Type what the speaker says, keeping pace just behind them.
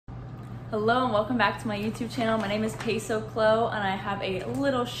Hello and welcome back to my YouTube channel. My name is Peso Chloe and I have a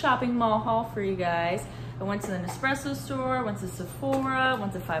little shopping mall haul for you guys. I went to the Nespresso store, went to Sephora,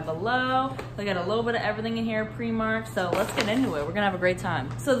 went to Five Below. I got a little bit of everything in here pre-marked, so let's get into it. We're gonna have a great time.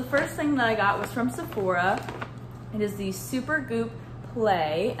 So the first thing that I got was from Sephora. It is the Super Goop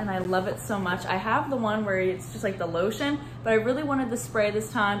Play and I love it so much. I have the one where it's just like the lotion, but I really wanted the spray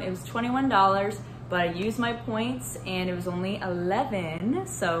this time. It was $21. But I used my points and it was only 11,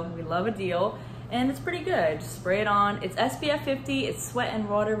 so we love a deal. And it's pretty good, just spray it on. It's SPF 50, it's sweat and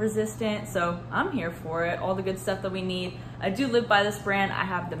water resistant, so I'm here for it. All the good stuff that we need. I do live by this brand. I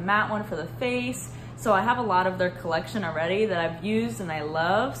have the matte one for the face, so I have a lot of their collection already that I've used and I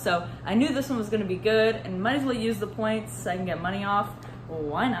love. So I knew this one was gonna be good and might as well use the points so I can get money off. Well,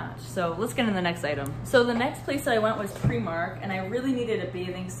 why not? So let's get into the next item. So the next place that I went was Primark and I really needed a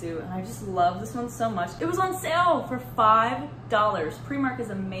bathing suit and I just love this one so much. It was on sale for $5. Primark is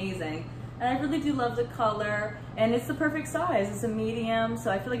amazing. And I really do love the color and it's the perfect size. It's a medium,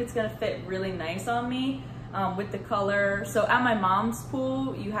 so I feel like it's gonna fit really nice on me with the color. So at my mom's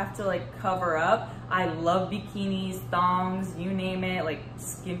pool, you have to like cover up. I love bikinis, thongs, you name it, like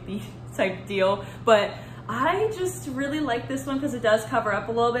skimpy type deal. But I just really like this one because it does cover up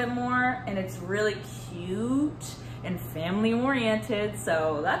a little bit more and it's really cute and family oriented.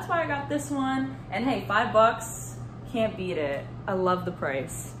 So that's why I got this one. And hey, $5, can't beat it. I love the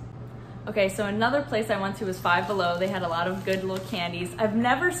price. Okay, so another place I went to was Five Below. They had a lot of good little candies. I've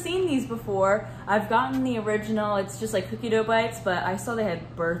never seen these before. I've gotten the original, it's just like cookie dough bites, but I saw they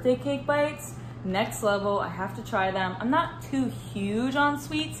had birthday cake bites. Next level, I have to try them. I'm not too huge on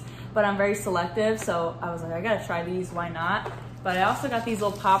sweets, but I'm very selective, so I was like, I gotta try these, why not? But I also got these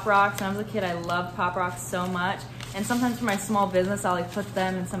little Pop Rocks. When I was a kid, I loved Pop Rocks so much. And sometimes for my small business, I'll like put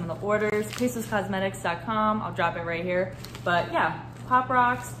them in some of the orders. pesoscosmetics.com, I'll drop it right here. But yeah, Pop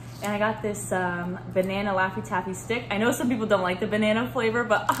Rocks. And I got this banana Laffy Taffy stick. I know some people don't like the banana flavor,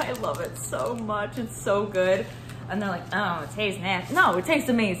 but I love it so much. It's so good. And they're like, oh, it tastes nasty. No, it tastes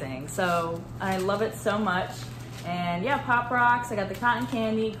amazing. So I love it so much. And yeah, Pop Rocks. I got the cotton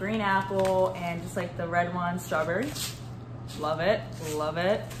candy, green apple, and just like the red one, strawberry. Love it, love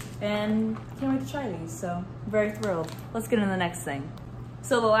it. And can't wait to try these, so I'm very thrilled. Let's get into the next thing.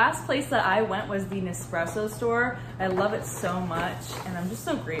 So the last place that I went was the Nespresso store. I love it so much, and I'm just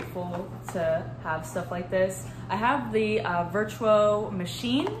so grateful to have stuff like this. I have the Virtuo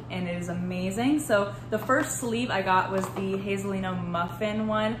machine, and it is amazing. So the first sleeve I got was the Hazelino muffin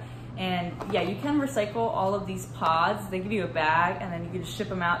one. And yeah, you can recycle all of these pods. They give you a bag and then you can just ship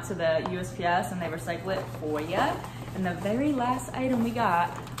them out to the USPS and they recycle it for you. And the very last item we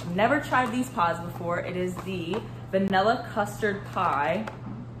got, I've never tried these pods before. It is the vanilla custard pie.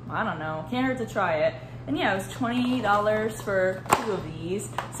 I don't know, can't hurt to try it. And yeah, it was $20 for 2 of these.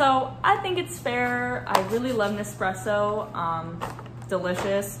 So I think it's fair. I really love Nespresso,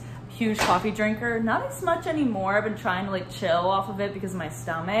 delicious. Huge coffee drinker, not as much anymore. I've been trying to like chill off of it because of my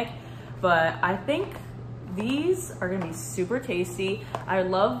stomach, but I think these are gonna be super tasty. I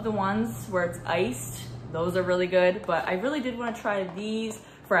love the ones where it's iced. Those are really good, but I really did want to try these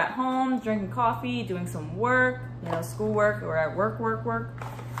for at home, drinking coffee, doing some work, you know, schoolwork or at work,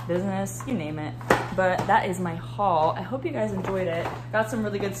 business, you name it. But that is my haul. I hope you guys enjoyed it. Got some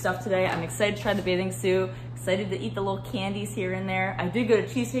really good stuff today. I'm excited to try the bathing suit, excited to eat the little candies here and there. I did go to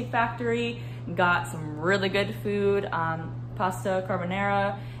Cheesecake Factory, got some really good food, pasta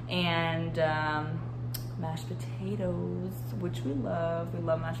carbonara and mashed potatoes, which we love. We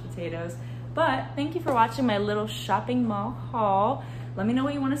love mashed potatoes. But thank you for watching my little shopping mall haul. Let me know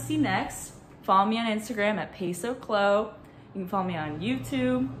what you want to see next. Follow me on Instagram at Peso Chloe. You can follow me on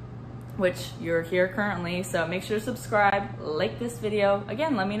YouTube, which you're here currently, so make sure to subscribe, like this video.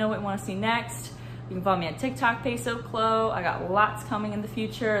 Again, let me know what you want to see next. You can follow me on TikTok, Peso Chloe. I got lots coming in the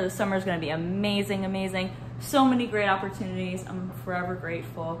future. The summer is going to be amazing, amazing. So many great opportunities. I'm forever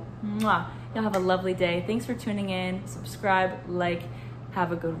grateful. Mwah. Y'all have a lovely day. Thanks for tuning in. Subscribe, like,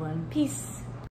 have a good one. Peace.